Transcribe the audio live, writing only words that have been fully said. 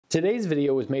Today's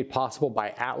video was made possible by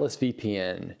Atlas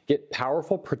VPN. Get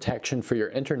powerful protection for your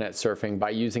internet surfing by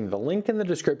using the link in the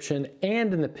description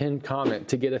and in the pinned comment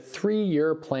to get a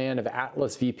 3-year plan of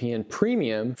Atlas VPN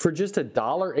Premium for just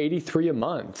 $1.83 a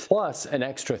month, plus an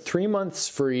extra 3 months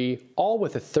free, all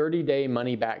with a 30-day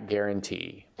money-back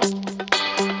guarantee.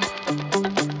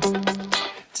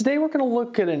 Today we're going to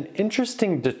look at an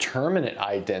interesting determinant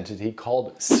identity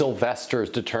called Sylvester's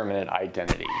determinant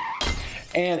identity.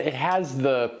 And it has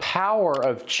the power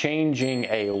of changing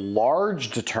a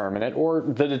large determinant, or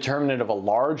the determinant of a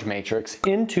large matrix,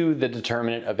 into the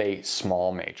determinant of a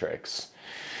small matrix.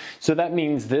 So that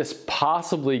means this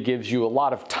possibly gives you a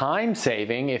lot of time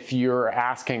saving if you're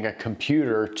asking a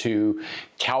computer to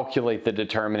calculate the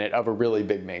determinant of a really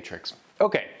big matrix.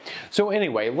 Okay, so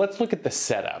anyway, let's look at the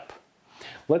setup.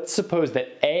 Let's suppose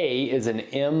that A is an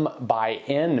M by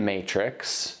N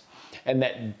matrix, and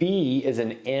that B is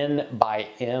an N by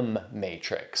M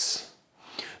matrix.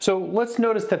 So let's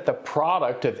notice that the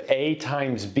product of A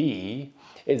times B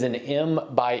is an M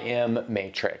by M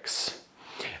matrix.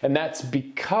 And that's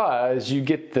because you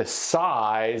get the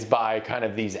size by kind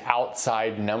of these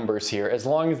outside numbers here, as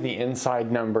long as the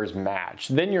inside numbers match.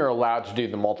 Then you're allowed to do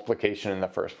the multiplication in the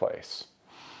first place.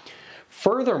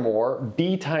 Furthermore,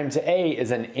 B times A is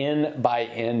an N by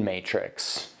N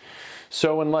matrix.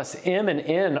 So unless M and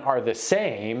N are the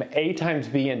same, A times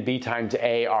B and B times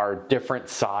A are different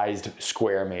sized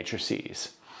square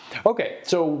matrices. Okay,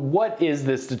 so what is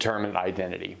this determinant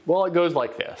identity? Well, it goes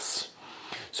like this.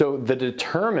 So the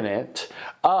determinant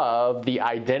of the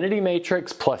identity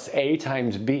matrix plus A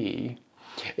times B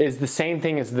is the same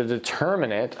thing as the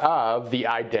determinant of the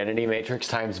identity matrix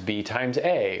times B times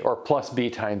A, or plus B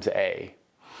times A.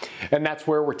 And that's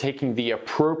where we're taking the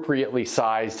appropriately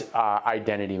sized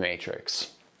identity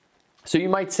matrix. So you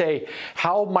might say,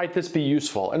 how might this be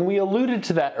useful? And we alluded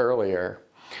to that earlier.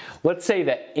 Let's say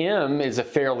that M is a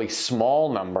fairly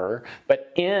small number,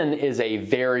 but N is a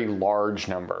very large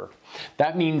number.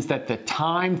 That means that the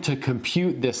time to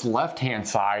compute this left-hand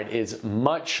side is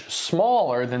much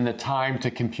smaller than the time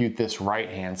to compute this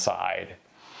right-hand side.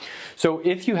 So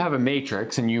if you have a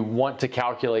matrix and you want to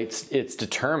calculate its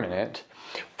determinant,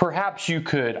 perhaps you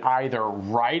could either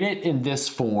write it in this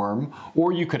form,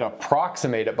 or you could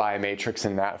approximate it by a matrix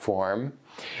in that form,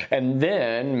 and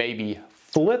then maybe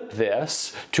flip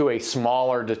this to a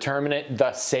smaller determinant,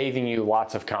 thus saving you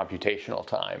lots of computational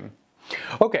time.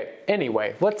 Okay,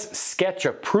 anyway, let's sketch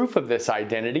a proof of this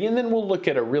identity, and then we'll look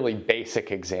at a really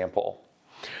basic example.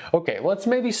 Okay, let's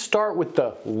maybe start with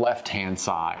the left-hand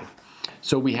side.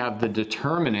 So we have the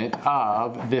determinant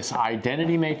of this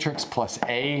identity matrix plus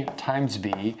A times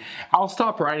B. I'll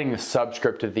stop writing the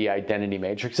subscript of the identity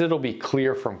matrix. It'll be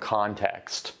clear from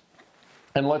context.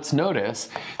 And let's notice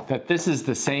that this is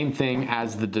the same thing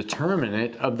as the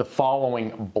determinant of the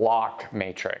following block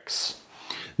matrix.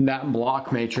 And that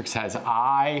block matrix has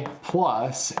I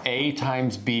plus A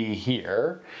times B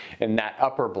here in that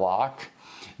upper block,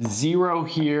 0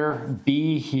 here,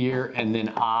 B here, and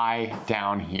then I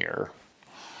down here.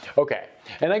 Okay,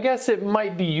 and I guess it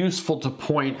might be useful to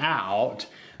point out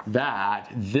that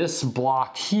this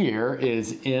block here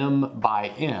is M by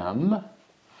M.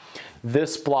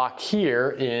 This block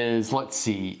here is, let's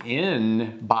see,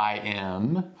 N by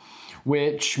M,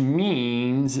 which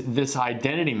means this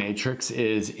identity matrix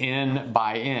is N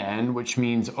by N, which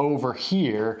means over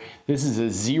here, this is a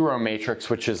 0 matrix,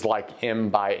 which is like M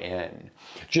by N,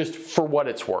 just for what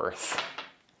it's worth.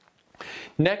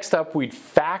 Next up, we'd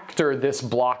factor this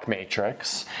block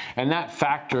matrix, and that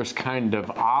factors kind of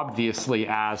obviously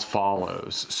as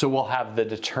follows. So we'll have the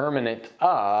determinant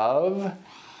of,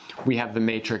 we have the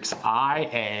matrix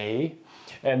IA,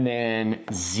 and then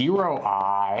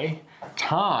 0I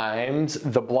times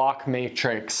the block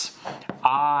matrix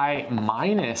I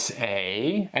minus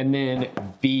A, and then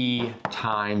B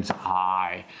times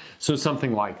I. So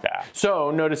something like that.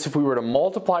 So notice if we were to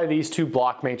multiply these two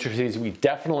block matrices, we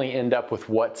definitely end up with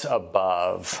what's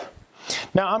above.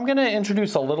 Now I'm going to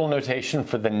introduce a little notation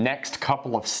for the next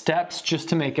couple of steps just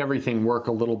to make everything work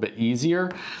a little bit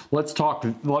easier. Let's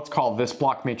call this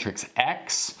block matrix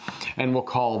X, and we'll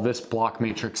call this block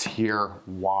matrix here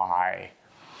Y.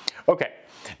 Okay,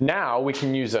 now we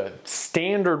can use a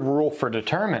standard rule for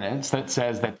determinants that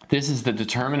says that this is the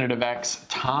determinant of X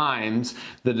times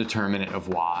the determinant of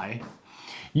Y.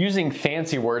 Using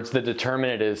fancy words, the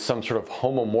determinant is some sort of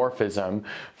homomorphism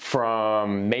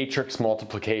from matrix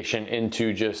multiplication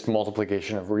into just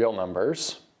multiplication of real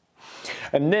numbers.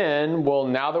 And then, well,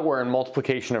 now that we're in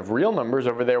multiplication of real numbers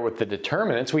over there with the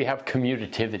determinants, we have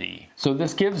commutativity. So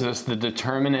this gives us the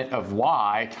determinant of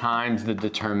Y times the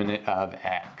determinant of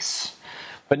X.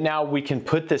 But now we can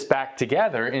put this back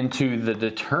together into the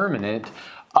determinant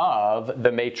of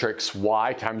the matrix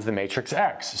y times the matrix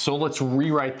x. So let's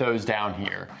rewrite those down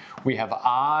here. We have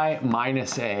I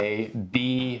minus a,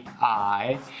 b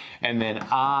I, and then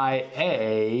I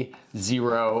a,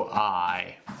 0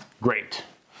 I. Great.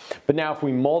 But now if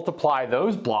we multiply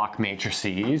those block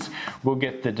matrices, we'll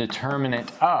get the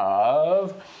determinant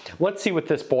of, let's see what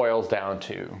this boils down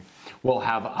to. We'll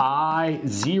have I,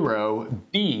 0,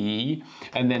 B,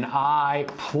 and then I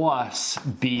plus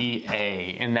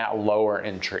BA in that lower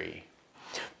entry.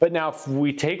 But now if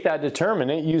we take that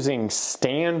determinant using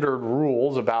standard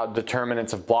rules about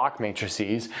determinants of block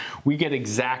matrices, we get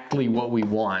exactly what we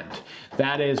want.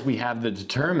 That is, we have the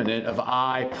determinant of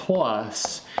I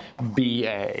plus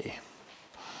BA.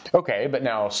 Okay, but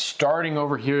now starting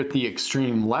over here at the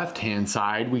extreme left-hand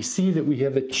side, we see that we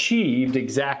have achieved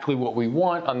exactly what we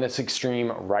want on this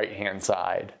extreme right-hand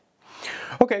side.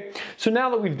 Okay, so now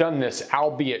that we've done this,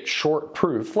 albeit short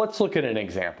proof, let's look at an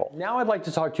example. Now I'd like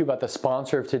to talk to you about the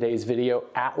sponsor of today's video,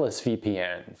 Atlas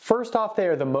VPN. First off, they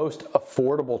are the most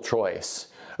affordable choice.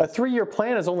 A 3-year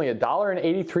plan is only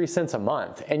 $1.83 a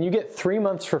month, and you get 3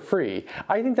 months for free.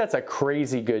 I think that's a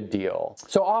crazy good deal.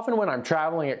 So often when I'm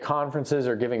traveling at conferences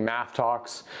or giving math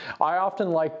talks, I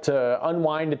often like to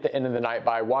unwind at the end of the night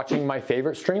by watching my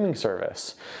favorite streaming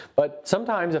service. But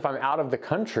sometimes if I'm out of the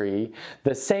country,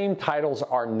 the same titles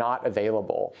are not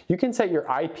available. You can set your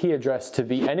IP address to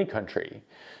be any country.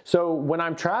 So when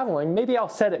I'm traveling, maybe I'll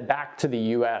set it back to the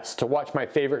US to watch my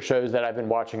favorite shows that I've been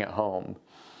watching at home.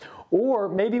 Or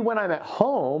maybe when I'm at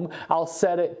home, I'll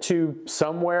set it to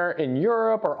somewhere in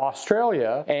Europe or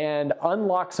Australia and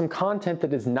unlock some content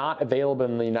that is not available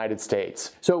in the United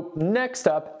States. So next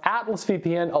up, Atlas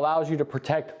VPN allows you to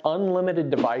protect unlimited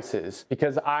devices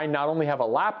because I not only have a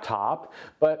laptop,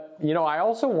 but I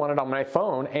also want it on my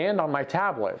phone and on my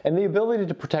tablet. And the ability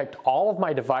to protect all of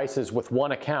my devices with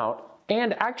one account,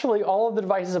 and actually all of the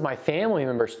devices of my family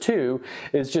members too,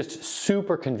 is just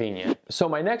super convenient. So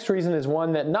my next reason is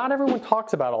one that not everyone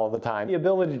talks about all the time, the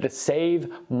ability to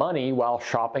save money while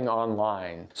shopping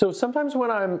online. So sometimes when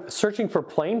I'm searching for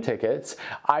plane tickets,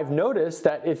 I've noticed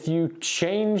that if you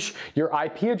change your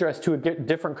IP address to a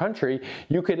different country,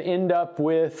 you could end up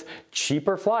with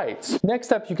cheaper flights.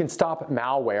 Next up, you can stop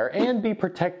malware and be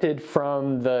protected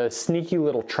from the sneaky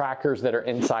little trackers that are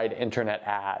inside internet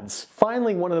ads.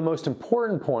 Finally, one of the most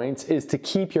important points is to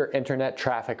keep your internet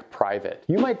traffic private.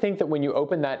 You might think that when you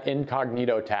open that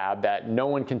incognito tab that no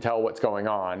one can tell what's going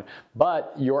on,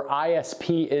 but your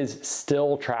ISP is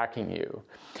still tracking you.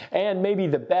 And maybe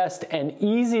the best and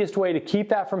easiest way to keep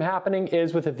that from happening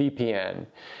is with a VPN.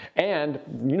 And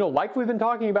like we've been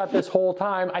talking about this whole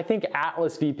time, I think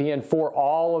Atlas VPN, for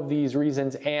all of these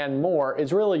reasons and more,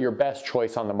 is really your best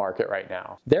choice on the market right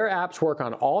now. Their apps work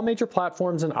on all major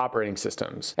platforms and operating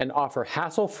systems and offer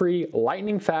hassle-free,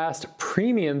 lightning-fast,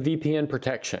 premium VPN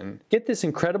protection. Get this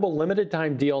incredible limited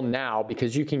time deal now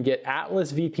because you can get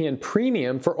Atlas VPN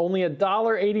Premium for only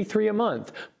 $1.83 a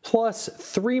month, plus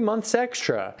 3 months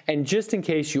extra. And just in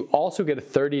case, you also get a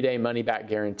 30-day money-back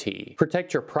guarantee.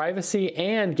 Protect your privacy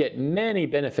and get many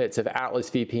benefits of Atlas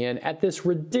VPN at this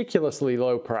ridiculously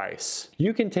low price.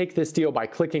 You can take this deal by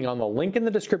clicking on the link in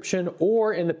the description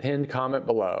or in the pinned comment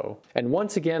below. And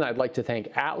once again, I'd like to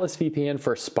thank Atlas VPN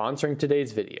for sponsoring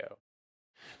today's video.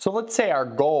 So let's say our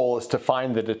goal is to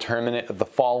find the determinant of the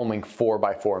following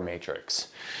 4x4 matrix.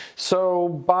 So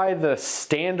by the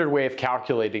standard way of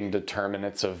calculating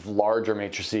determinants of larger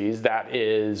matrices, that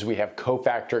is, we have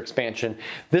cofactor expansion,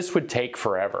 this would take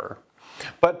forever.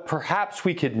 But perhaps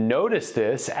we could notice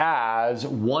this as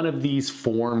one of these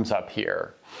forms up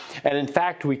here. And in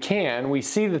fact, we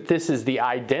see that this is the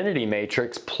identity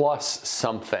matrix plus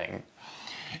something.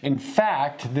 In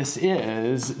fact, this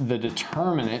is the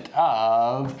determinant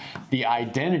of the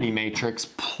identity matrix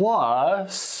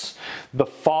plus the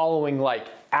following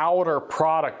outer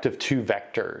product of two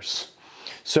vectors.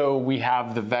 So we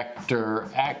have the vector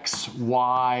x,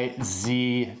 y,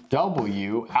 z,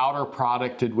 w, outer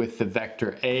producted with the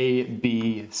vector a,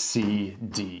 b, c,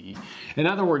 d. In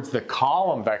other words, the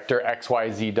column vector x,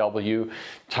 y, z, w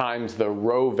times the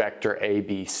row vector a,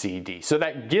 b, c, d. So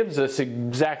that gives us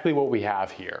exactly what we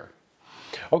have here.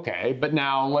 Okay, but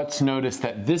now let's notice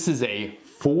that this is a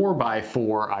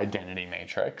 4x4 identity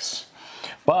matrix.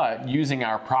 But using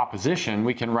our proposition,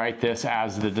 we can write this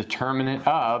as the determinant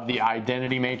of the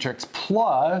identity matrix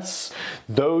plus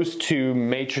those two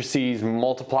matrices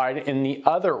multiplied in the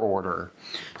other order.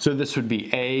 So this would be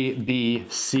A, B,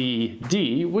 C,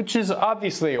 D, which is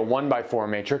obviously a 1x4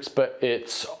 matrix, but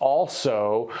it's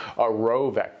also a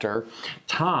row vector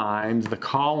times the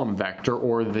column vector,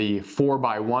 or the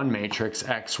 4x1 matrix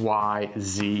X, Y,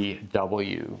 Z,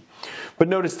 W. But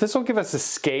notice this will give us a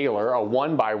scalar, a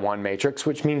 1x1 matrix,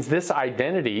 which means this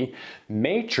identity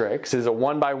matrix is a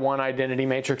 1x1 identity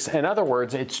matrix. In other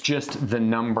words, it's just the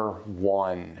number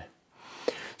 1.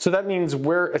 So that means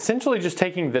we're essentially just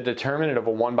taking the determinant of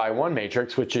a 1x1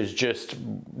 matrix, which is just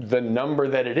the number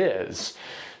that it is.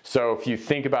 So if you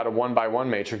think about a 1x1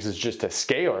 matrix as just a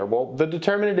scalar, well, the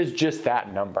determinant is just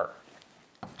that number.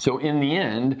 So in the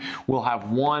end, we'll have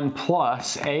 1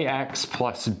 plus AX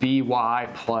plus BY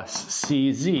plus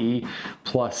CZ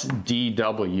plus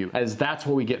DW, as that's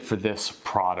what we get for this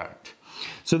product.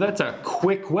 So that's a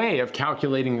quick way of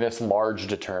calculating this large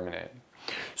determinant.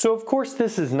 So of course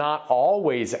this is not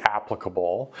always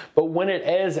applicable, but when it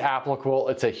is applicable,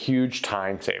 it's a huge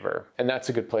time saver, and that's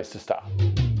a good place to stop.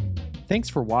 Thanks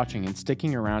for watching and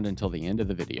sticking around until the end of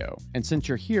the video. And since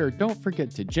you're here, don't forget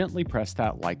to gently press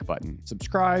that like button,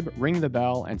 subscribe, ring the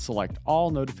bell, and select all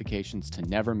notifications to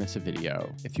never miss a video.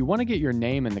 If you want to get your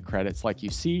name in the credits like you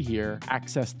see here,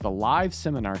 access the live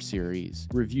seminar series,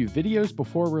 review videos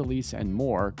before release, and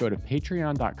more, go to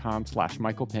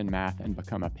patreon.com/michaelpennmath and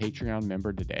become a Patreon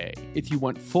member today. If you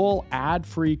want full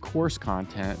ad-free course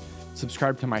content,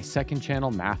 subscribe to my second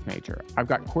channel, Math Major. I've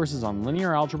got courses on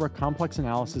linear algebra, complex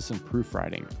analysis, and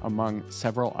proofwriting, among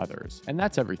several others. And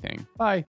that's everything. Bye.